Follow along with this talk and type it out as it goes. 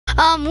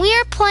We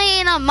are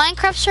playing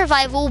Minecraft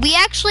Survival. We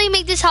actually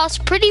made this house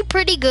pretty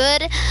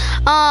good.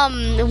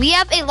 We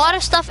have a lot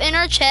of stuff in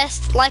our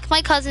chest, like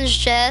my cousin's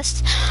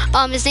chest.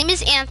 His name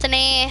is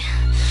Anthony.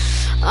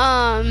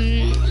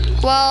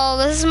 Well,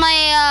 this is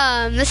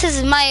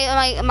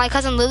my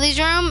cousin Lily's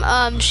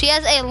room. She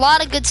has a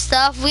lot of good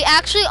stuff. We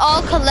actually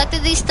all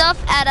collected these stuff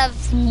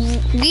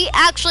we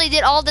actually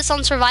did all this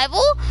on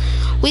survival.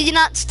 We did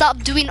not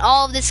stop doing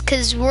all of this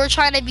because we're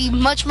trying to be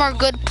much more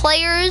good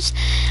players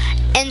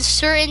in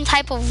certain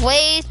type of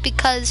ways,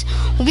 because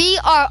we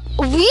are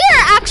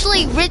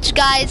actually rich,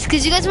 guys.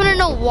 Because you guys want to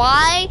know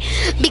why?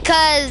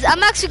 Because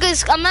I'm actually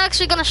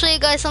gonna show you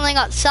guys something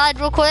outside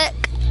real quick.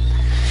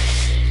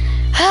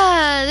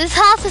 This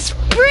house is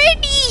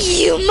pretty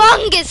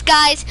humongous,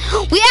 guys.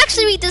 We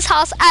actually made this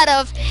house out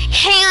of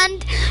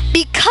hand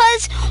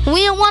because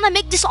we don't want to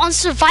make this on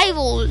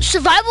survival.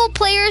 Survival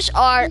players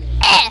are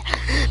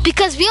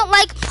because we don't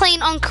like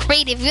playing on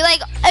creative. We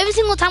like every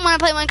single time when I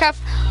play Minecraft,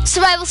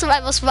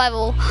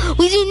 survival.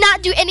 We do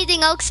not do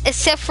anything else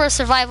except for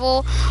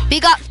survival. We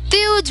got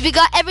foods, we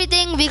got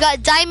everything, we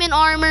got diamond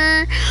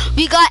armor,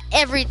 we got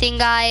everything,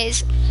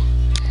 guys.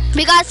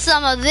 We got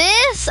some of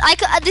this.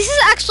 This is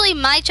actually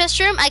my chest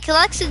room. I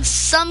collected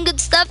some good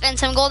stuff and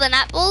some golden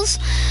apples.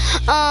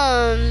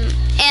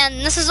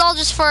 And this is all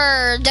just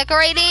for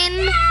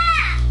decorating.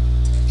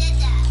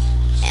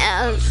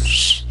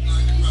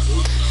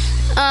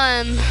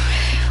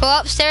 Well,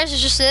 upstairs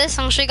is just this.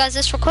 I'm gonna show you guys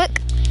this real quick.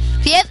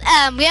 We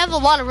have a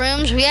lot of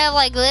rooms. We have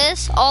like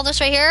this, all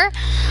this right here.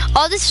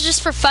 All this is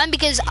just for fun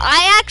because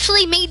I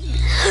actually made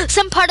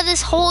some part of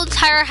this whole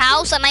entire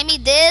house, and I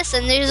made this,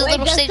 and there's a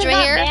little stage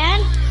right here.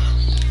 Banned?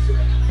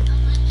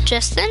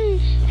 Justin?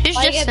 Who's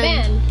Why Justin?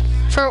 Get banned?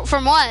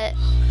 From what?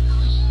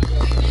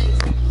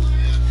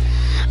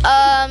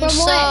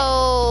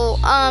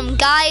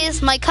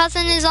 Guys, my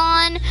cousin is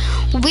on.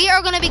 We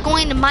are gonna be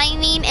going to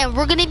mining, and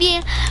we're gonna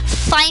be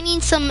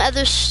finding some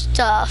other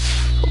stuff.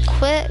 Real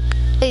quick.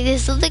 Wait,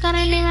 is Lily got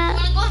her name at?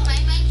 Do you want to go in my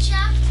mine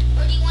shaft,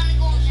 or do you want to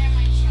go in their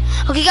mine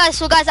shaft? Okay, guys.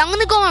 So, guys, I'm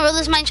gonna go in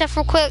Lily's mine shaft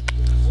real quick.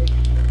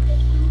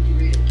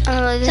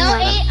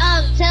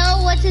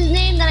 Tell what's his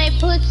name that I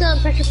put some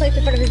pressure plates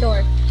in front of his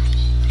door.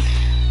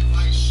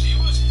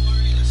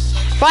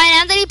 Ryan,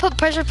 Anthony put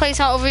pressure plates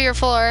over your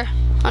floor,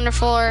 on the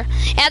floor.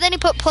 Anthony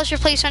put pressure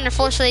plates on your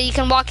floor so that you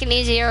can walk in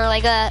easier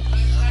like that.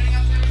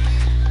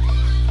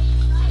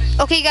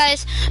 Okay,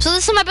 guys. So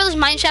this is my brother's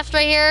mine shaft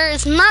right here.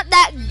 It's not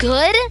that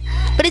good,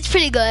 but it's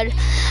pretty good.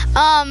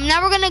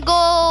 Now we're gonna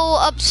go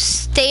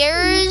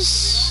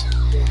upstairs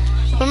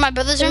where my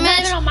brother's room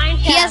is.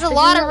 He has a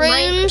lot of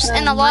rooms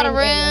and a lot of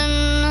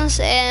rooms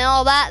and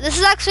all that. This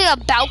is actually a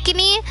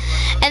balcony.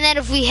 And then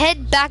if we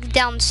head back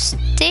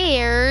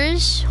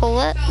downstairs,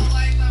 hold it.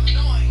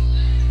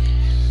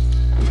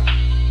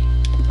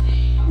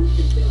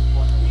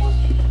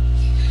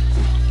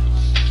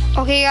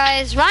 Okay,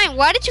 guys. Ryan,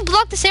 why did you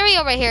block this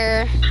area right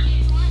here?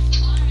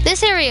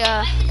 This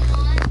area.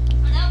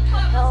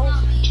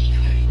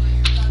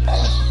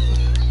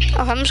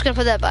 Okay, I'm just gonna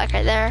put that back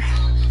right there.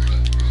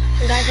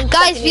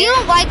 Guys, we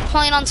don't like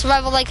playing on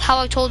survival like how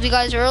I told you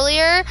guys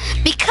earlier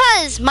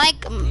because my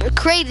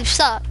creative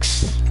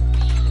sucks.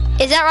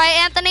 Is that right,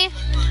 Anthony?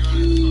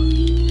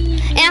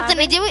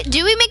 Anthony,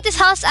 do we make this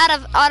house out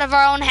of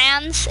our own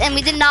hands, and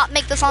we did not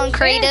make this on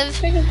creative?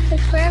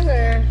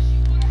 Forever.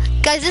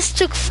 Guys, this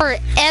took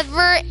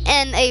forever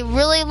and a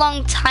really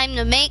long time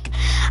to make.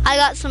 I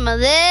got some of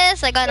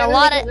this. I got a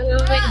lot of.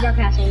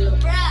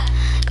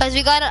 Guys,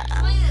 we got a.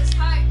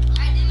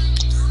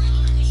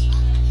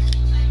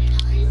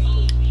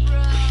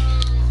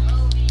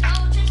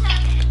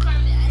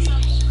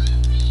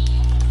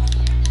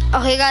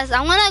 Okay, guys,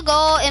 I'm gonna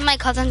go in my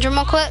cousin's room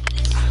real quick.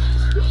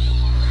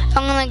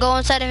 I'm gonna go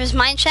inside of his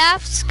mine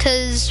shaft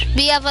because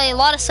we have a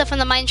lot of stuff in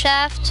the mine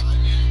shaft.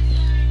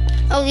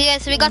 Okay,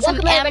 guys, so we got some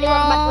emeralds. Welcome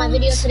back to my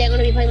video. Today I'm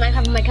gonna be playing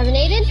Minecraft with my cousin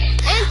Aiden,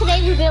 and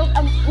today we built.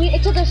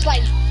 It took us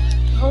like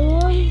how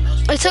long?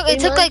 It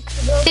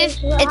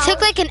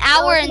took like an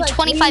hour and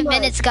 25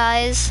 minutes,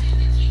 guys.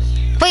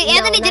 Wait, no,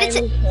 Anthony, did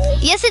it?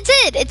 Yes, it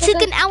did. It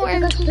took an hour.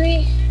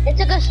 It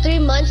took us 3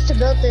 months to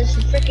build this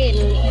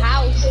freaking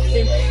house,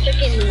 this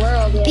freaking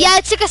world. Yeah,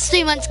 it took us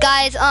 3 months,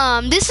 guys.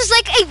 This is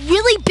like a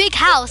really big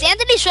house.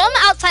 Anthony, show them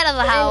outside of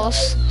the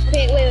house.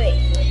 Okay,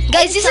 wait.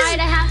 Guys, this is.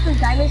 I have some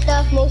diamond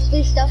stuff,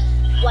 mostly stuff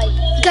like.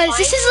 Guys,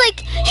 this is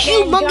like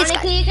humongous. Johnny,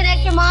 can you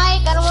connect your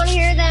mic? I don't want to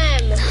hear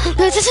them.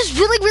 Guys, this is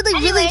really.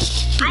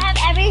 I have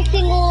every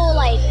single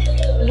like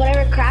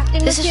whatever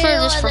crafting this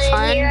material. This is for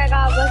fun. Here I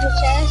got a bunch of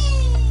chests.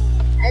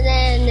 And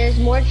then there's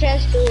more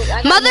chests too.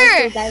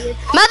 Mother! I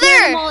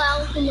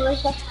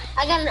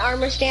got an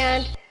armor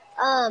stand.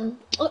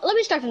 Let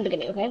me start from the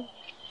beginning, okay?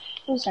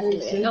 Let me start from the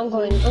beginning.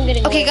 I'm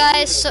getting. Okay,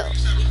 guys.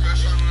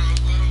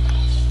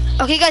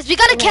 Okay, guys, we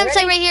got a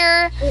campsite right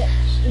here.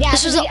 Yeah.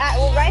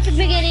 Right at the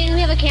beginning, we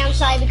have a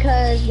campsite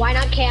because why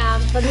not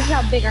camp? But this is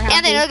how big our house is.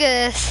 Anthony, look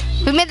at this.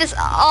 We made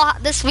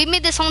We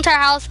made this whole entire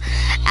house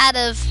out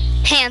of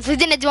hands. We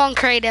didn't do it on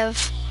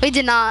creative. We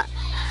did not.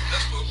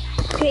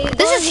 Okay,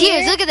 This go is in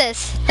huge. Look at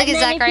this. Look And at then if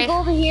Zachary. you go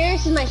over here,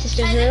 this is my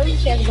sister's room.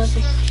 She has a bunch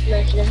of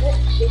nice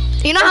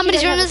rooms. You know how many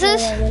She rooms doesn't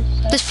this have is? a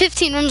toilet, There's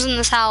 15 rooms in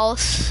this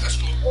house.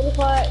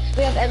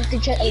 we have empty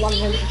chests, a lot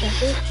of empty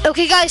chests.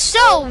 Okay, guys,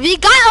 so we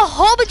got a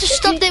whole bunch of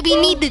stuff that we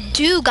need to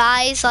do,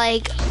 guys.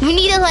 Like, we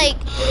need to, like,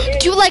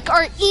 do, like,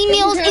 our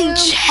emails and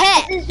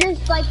chat. This is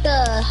just like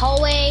the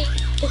hallway.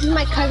 This is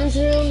my cousin's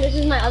room. This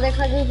is my other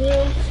cousin's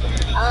room.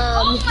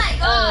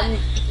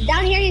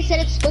 Down here he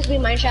said it's supposed to be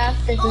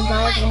Mineshaft. This is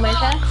not like a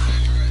Mineshaft.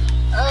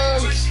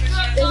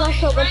 There's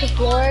also a bunch of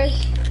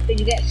floors, but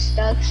you get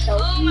stuck, so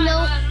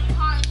no.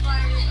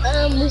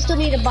 We still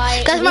need to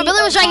buy. Guys, my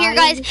brother was right here,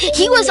 guys.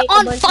 He was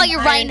on fire,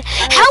 Ryan.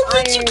 How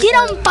would you get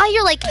on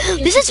fire? Like,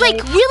 this is,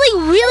 like,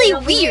 really, really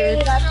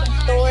weird.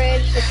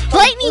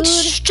 Lightning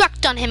struck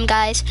on him,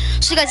 guys.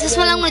 So, guys, this is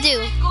what I'm gonna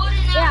do.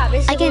 Yeah,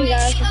 basically, I can- we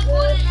got some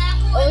food.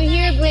 Over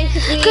here,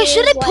 basically. Guys,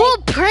 should I is, pull a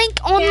like, prank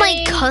on my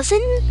okay.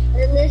 cousin?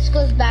 And this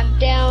goes back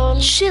down.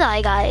 Should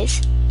I,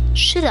 guys?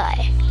 Should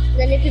I?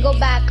 Then if you go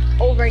back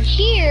over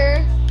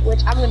here, which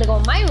I'm gonna go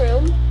in my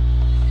room.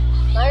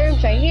 My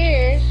room's right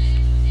here.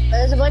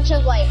 There's a bunch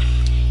of like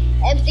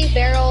empty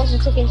barrels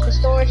and taken to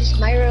storage. This is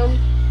my room.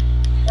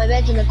 My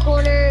bed's in the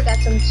corner. Got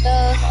some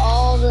stuff.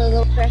 All the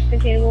little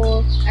crafting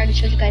tables. I already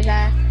showed you guys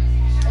that.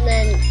 And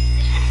then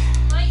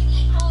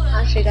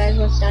I'll show you guys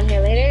what's down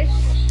here later.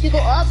 If you go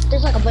up,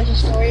 there's like a bunch of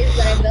stories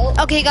that I built.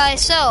 Okay,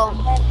 guys, so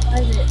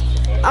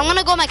I'm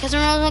gonna go to my cousin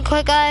room real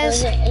quick,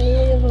 guys. And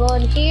then if you go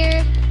in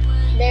here,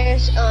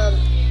 there's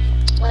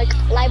like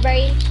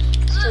library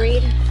to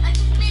read.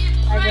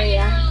 Library,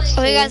 yeah.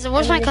 Okay, guys,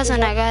 where's my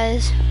cousin at,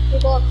 guys? If you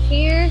go up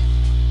here,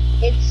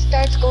 it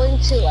starts going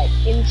to like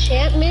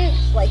enchantment,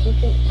 like you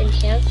can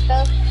enchant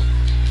stuff.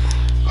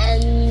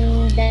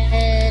 And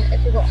then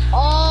if you go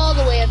all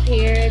the way up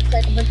here, it's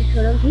like a bunch of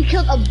totems. We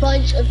killed a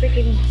bunch of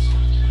freaking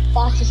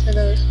bosses for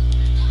those.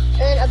 And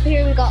then up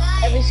here we got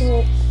every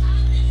single.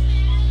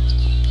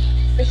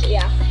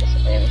 Yeah,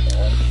 basically every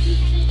single one.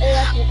 And we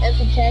got some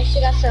empty chests.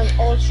 We got some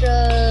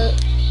ultra.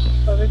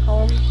 What do we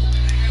call them?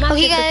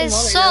 Okay,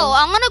 guys, so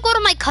I'm gonna go to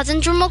my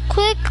cousin's room real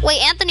quick.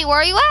 Wait, Anthony, where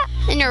are you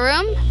at? In your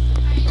room?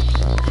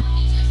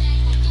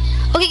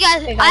 Okay,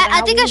 guys,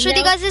 I think I showed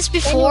you guys this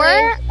before.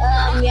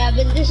 Anyways, yeah,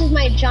 but this is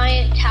my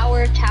giant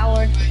tower.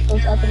 Tower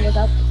goes up and goes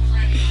up.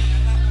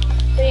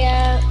 So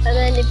yeah, and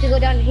then if you go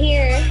down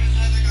here,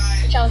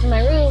 which I was in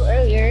my room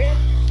earlier,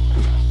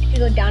 if you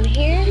go down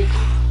here,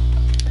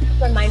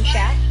 my mine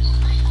shaft.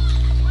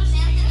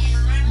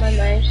 My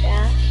mine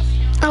shaft.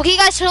 Okay,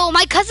 guys, so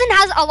my cousin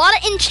has a lot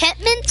of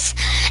enchantments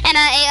and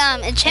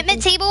a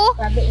enchantment table.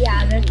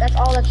 Yeah, that's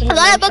all that's in A the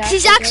lot mine of books. shaft,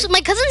 He's okay? actually, my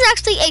cousin's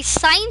actually a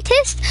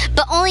scientist,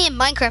 but only in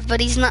Minecraft.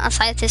 But he's not a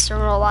scientist in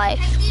real life.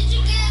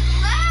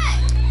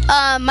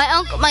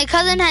 My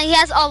cousin, he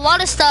has a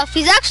lot of stuff.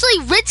 He's actually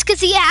rich because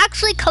he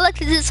actually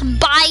collected this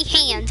by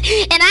hand,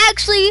 and I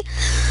actually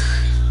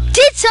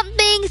did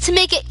something to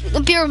make it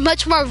appear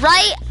much more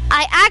right.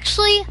 I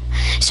actually,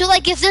 so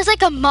like if there's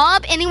like a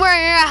mob anywhere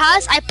in your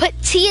house, I put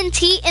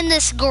TNT in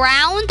this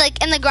ground,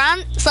 like in the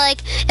ground. So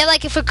like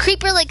if a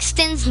creeper like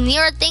stands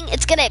near a thing,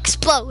 it's gonna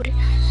explode.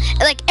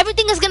 Like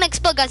everything is gonna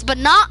explode, guys, but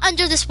not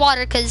under this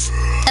water because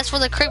that's where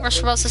the creeper's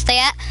supposed to stay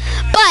at.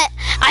 But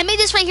I made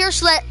this right here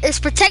so that it's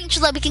protected,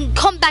 so that we can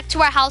come back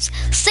to our house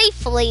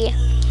safely.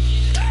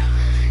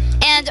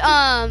 And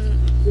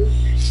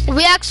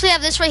we actually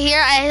have this right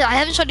here. I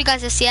haven't showed you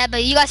guys this yet,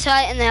 but you guys saw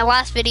it in the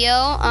last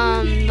video.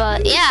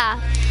 But yeah.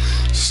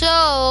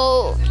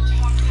 So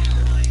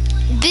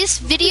this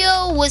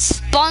video was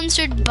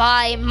sponsored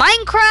by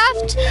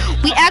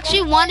Minecraft. We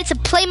actually wanted to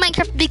play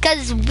Minecraft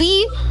because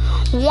we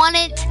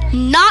wanted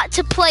not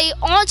to play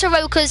on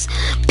survival, because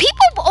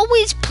people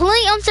always play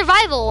on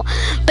survival,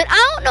 but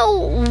I don't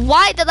know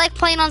why they like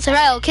playing on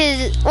survival.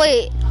 Because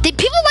wait, do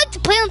people like to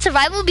play on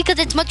survival because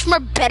it's much more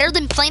better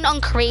than playing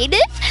on creative?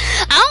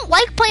 I don't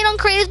like playing on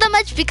creative that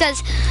much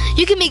because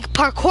you can make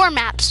parkour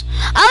maps.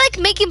 I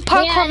like making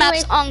parkour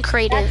maps on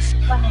creative.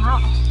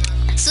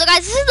 So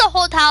guys, this is the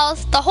whole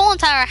house, the whole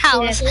entire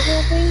house.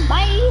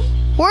 Bye.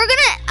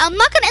 I'm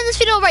not gonna end this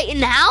video right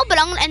now, but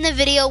I'm gonna end the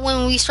video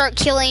when we start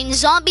killing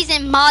zombies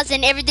and mods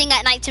and everything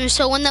at nighttime.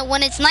 So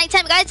when it's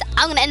nighttime, guys,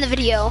 I'm gonna end the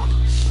video.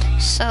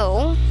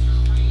 So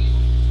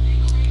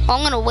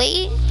I'm gonna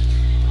wait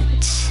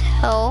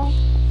until.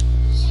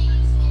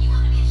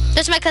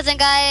 There's my cousin,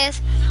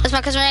 guys. There's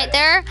my cousin right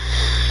there.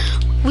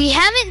 We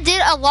haven't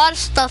did a lot of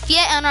stuff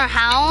yet in our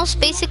house,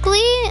 basically.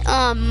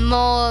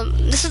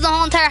 This is the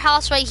whole entire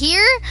house right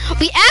here.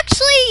 We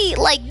actually,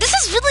 like, this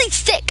is really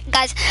sick,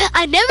 guys.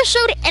 I never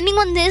showed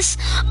anyone this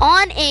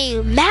on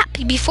a map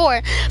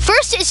before.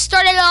 First, it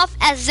started off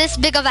as this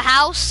big of a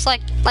house,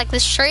 like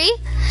this tree.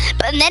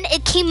 But then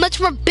it came much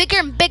more bigger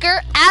and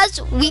bigger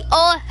as we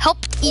all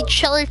helped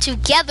each other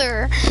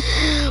together.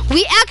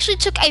 We actually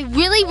took a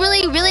really,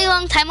 really, really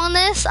long time on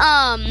this.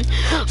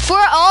 For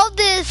all of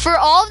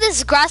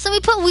this grass that we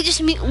put,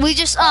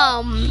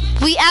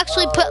 we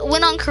actually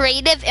went on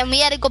creative and we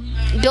had to go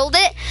build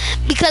it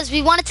because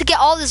we wanted to get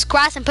all this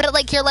grass and put it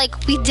like here, like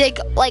we dig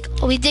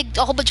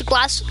a whole bunch of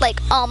grass,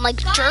 like like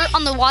dirt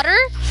on the water.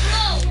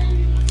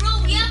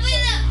 Bro, we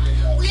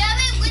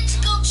haven't went to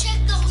go check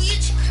the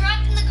huge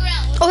crack in the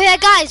ground. Oh yeah,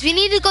 guys, we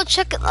need to go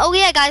check. Oh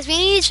yeah, guys, we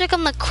need to check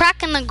on the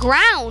crack in the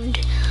ground.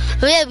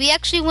 Oh yeah, we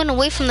actually went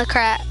away from the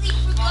crack. We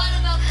forgot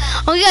about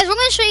that. Oh, guys, we're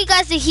gonna show you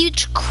guys the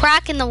huge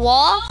crack in the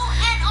wall. Oh,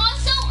 and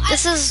also,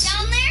 This I is- was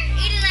down there,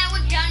 Aiden and I were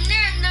down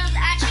there, and there was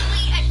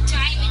actually a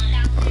diamond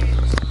down there.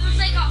 There was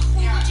like a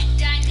whole bunch of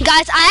diamonds.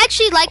 Guys, I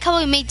actually like how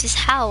we made this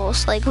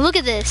house. Like, look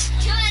at this.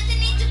 Tell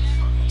Anthony to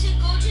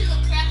go to the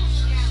crack in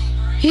the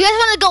ground. You guys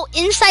want to go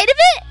inside of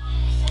it?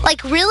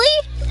 Like, really?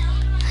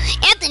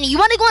 Anthony, you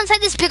want to go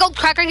inside this big old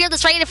crack right here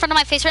that's right in front of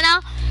my face right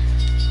now?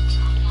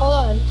 Hold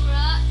on.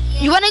 Yeah.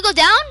 You want to go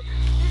down?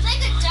 There's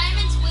like a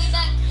diamond's way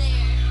back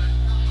there.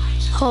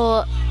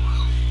 Oh.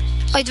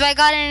 Wait, do I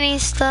got any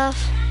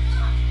stuff?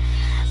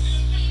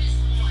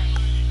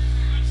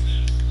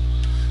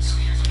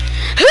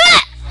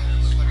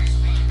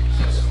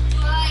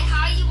 Bye,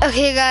 how you?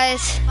 Okay,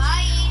 guys.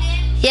 Bye,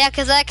 Aiden. Yeah,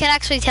 because I can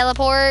actually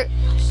teleport.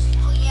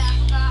 Oh yeah, I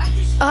forgot.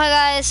 Okay,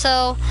 guys,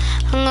 so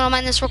I'm going to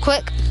mine this real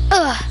quick.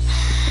 Ugh.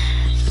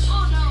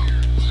 Oh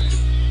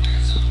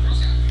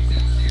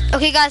no.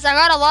 Okay, guys, I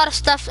got a lot of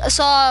stuff.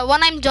 So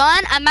when I'm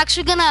done, I'm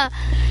actually going to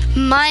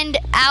mine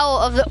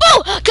out of the...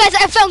 Oh, guys,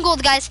 I found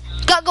gold, guys.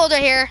 Got gold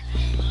right here.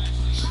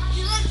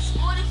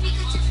 What if we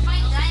could just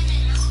find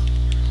diamonds?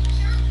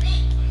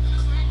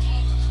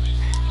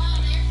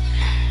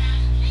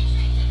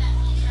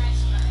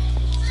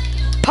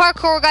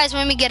 Parkour, guys,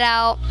 when we get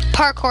out.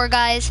 Parkour,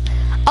 guys.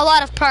 A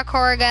lot of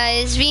parkour,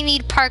 guys. We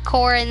need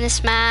parkour in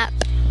this map.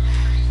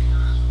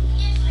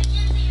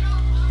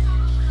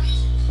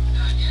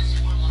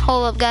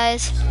 Hold up,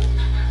 guys.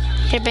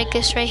 Here, break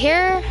this right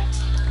here.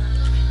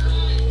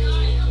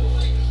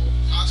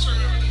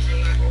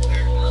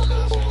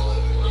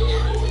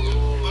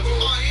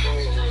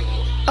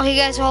 Okay,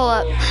 guys, hold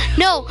up.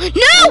 No, no,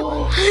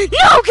 no,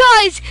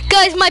 guys,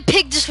 guys, my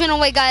pig just went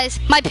away, guys.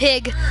 My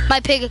pig, guys, my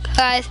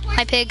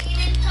pig.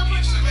 Aiden,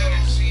 teleport to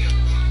me.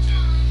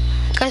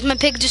 Guys, my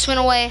pig just went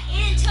away.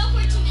 Aiden,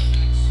 teleport to me.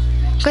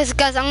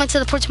 Guys, I'm gonna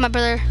teleport to my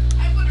brother. I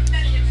would have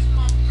met him if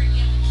Mom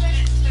freaking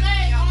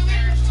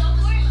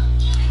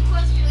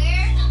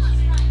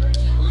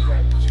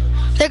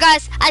There,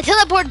 guys, I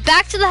teleport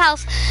back to the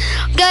house.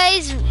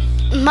 Guys,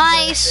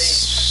 my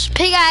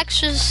pickaxe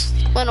just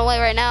went away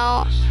right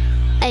now.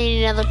 I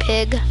need another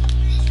pig.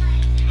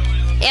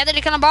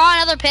 Anthony, can I borrow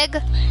another pig?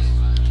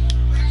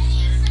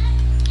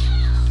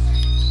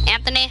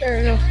 Anthony?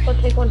 Sure, no, go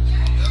take one.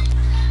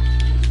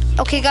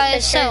 Okay,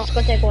 guys, Sure, so just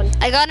go take one.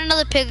 I got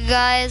another pig,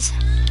 guys.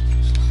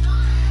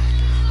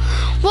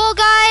 Well,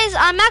 guys,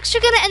 I'm actually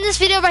gonna end this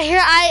video right here.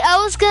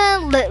 I was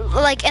gonna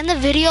like end the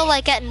video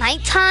like at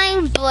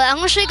nighttime, but I'm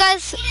gonna show you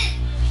guys.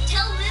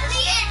 Tell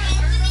Lily and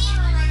Anthony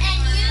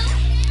and you,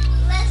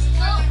 let's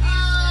go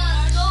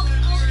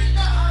get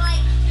the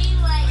like green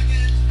light.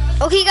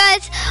 Okay,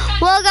 guys.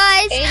 Well,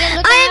 guys, Aiden,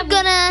 look, I'm I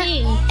gonna have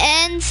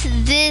end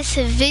this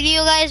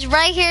video, guys,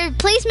 right here.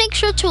 Please make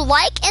sure to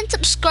like and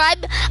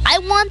subscribe. I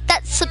want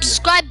that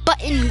subscribe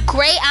button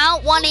gray. I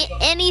don't want it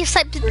any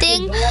type of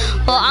thing.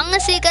 Well, I'm gonna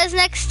see you guys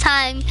next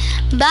time.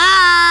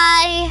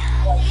 Bye.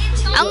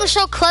 I'm gonna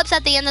show clips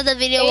at the end of the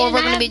video what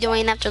we're gonna be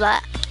doing after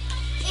that.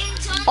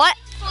 What?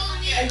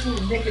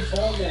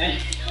 Follow me.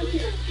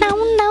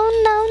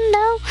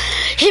 No.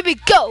 Here we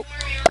go.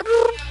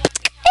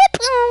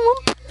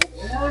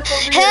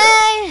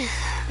 Hey,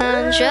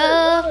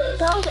 Joe.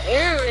 That was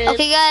Aaron.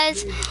 Okay,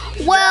 guys.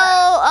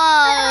 Well,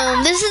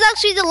 this is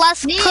actually the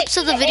last clips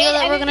of the video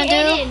that we're gonna do.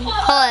 Aiden.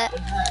 What?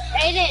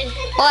 Aiden,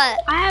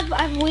 What? I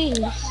have wings.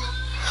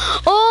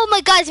 Oh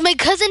my guys, my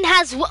cousin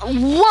has.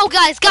 Whoa,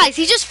 guys,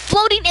 he's just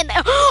floating in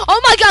there.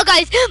 Oh my god,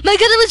 guys, my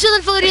cousin was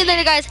just floating in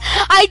there, guys.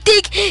 I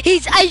think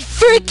he's a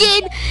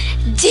freaking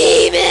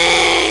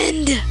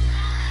demon.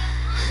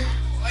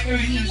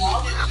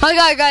 Oh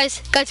my god,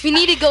 guys, we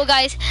need to go,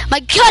 guys.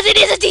 My cousin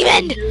is a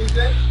demon.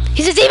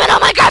 He's a demon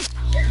on Minecraft.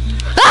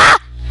 Ah!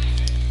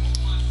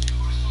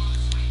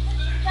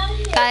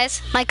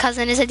 Guys, my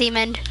cousin is a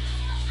demon.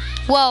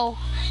 Whoa.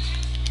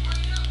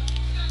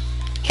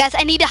 Guys,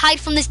 I need to hide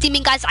from this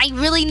demon, guys. I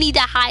really need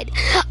to hide.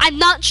 I'm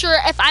not sure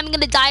if I'm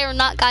gonna die or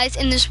not, guys,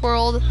 in this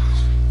world.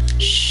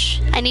 Shh,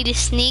 I need to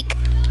sneak.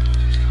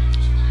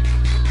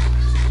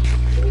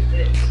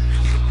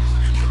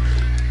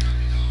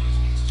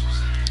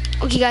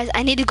 Okay, guys,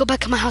 I need to go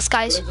back in my house,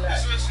 guys.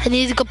 I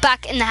need to go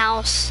back in the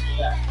house.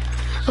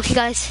 Okay,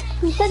 guys.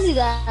 Who said you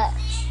that?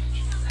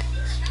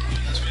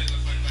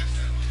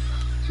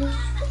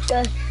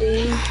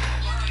 Disgusting.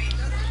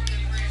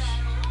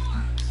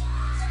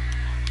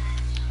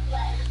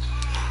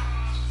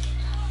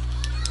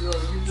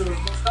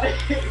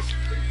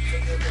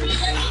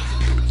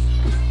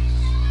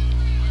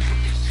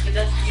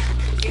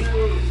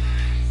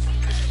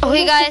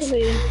 Okay, guys.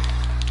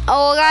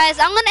 Oh, guys,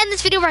 I'm gonna end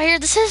this video right here.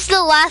 This is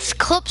the last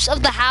clips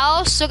of the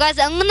house. So, guys,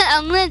 I'm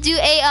gonna do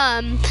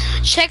a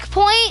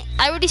checkpoint.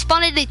 I already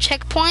spawned a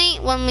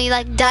checkpoint when we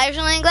like die or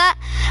something like that.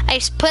 I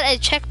just put a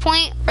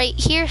checkpoint right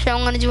here, so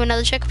I'm gonna do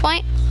another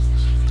checkpoint.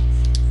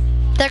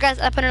 There, guys,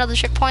 I put another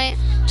checkpoint.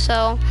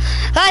 So,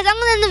 guys, I'm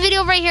gonna end the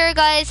video right here,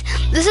 guys.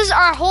 This is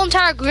our whole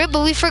entire group,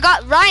 but we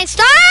forgot Ryan.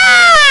 Stop!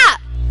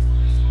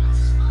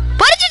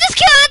 Why did you just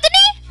kill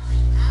Anthony?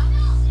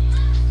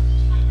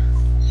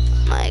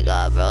 My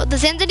God, bro.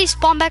 Does Anthony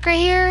spawn back right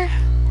here?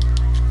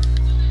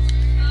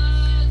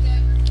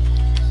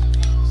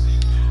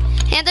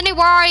 Anthony,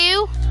 where are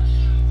you?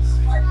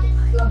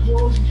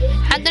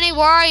 Anthony,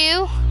 where are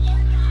you?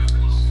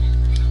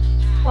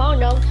 Oh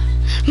no.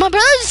 My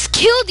brother just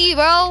killed you,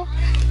 bro.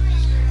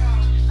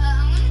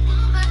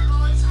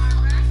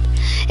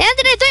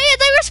 Anthony, I thought you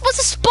were supposed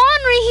to spawn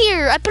right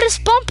here. I put a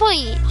spawn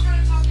point.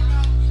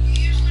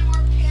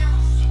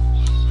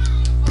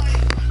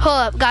 Hold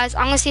up, guys.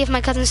 I'm gonna see if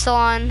my cousin's still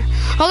on.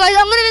 Oh, guys,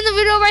 I'm gonna end the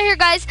video right here,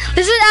 guys.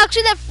 This is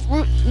actually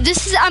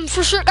I'm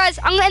for sure, guys.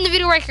 I'm gonna end the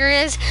video right here,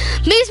 guys.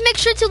 Please make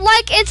sure to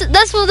like and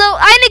that's what though.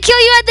 I didn't kill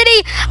you,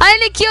 Anthony. I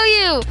didn't kill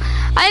you.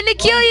 I didn't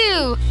kill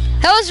you.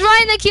 That was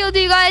Ryan that killed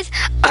you, guys.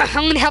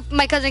 I'm gonna help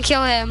my cousin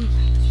kill him.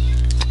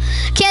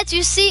 Can't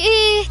you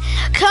see?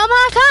 Come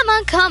on, come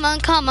on, come on,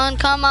 come on,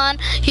 come on.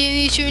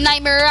 Here's your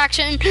nightmare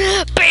action.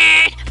 Come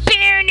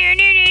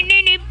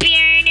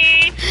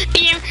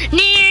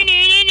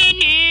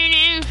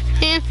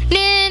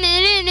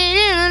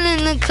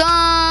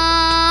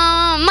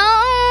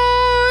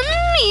on,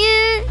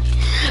 yeah.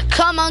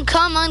 Come on,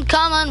 come on,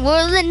 come on.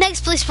 Where's the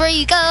next place where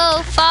you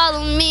go?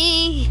 Follow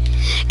me.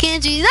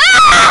 Can't you?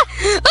 Ah!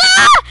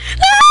 Ah!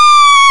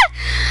 Ah!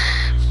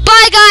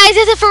 Bye, guys.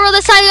 That's it for real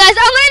this time, guys. I'm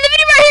gonna end the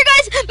video right here,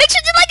 guys. Make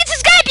sure to like and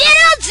subscribe, and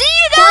I'll see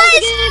you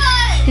guys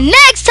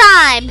next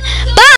time. Bye.